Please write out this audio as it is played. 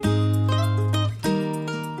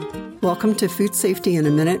Welcome to Food Safety in a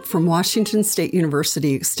Minute from Washington State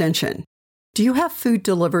University Extension. Do you have food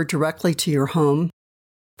delivered directly to your home?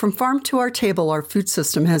 From farm to our table, our food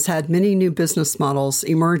system has had many new business models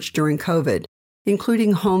emerge during COVID,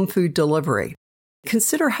 including home food delivery.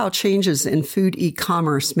 Consider how changes in food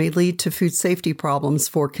e-commerce may lead to food safety problems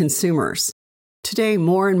for consumers. Today,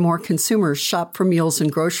 more and more consumers shop for meals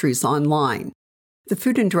and groceries online. The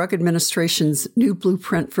Food and Drug Administration's new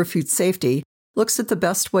blueprint for food safety looks at the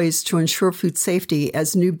best ways to ensure food safety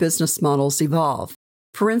as new business models evolve.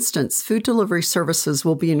 For instance, food delivery services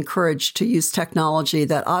will be encouraged to use technology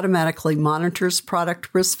that automatically monitors product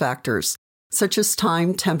risk factors, such as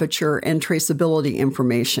time, temperature, and traceability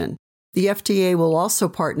information. The FDA will also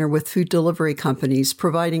partner with food delivery companies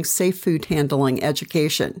providing safe food handling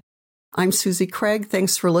education. I'm Susie Craig.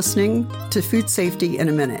 Thanks for listening to Food Safety in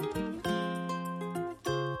a Minute.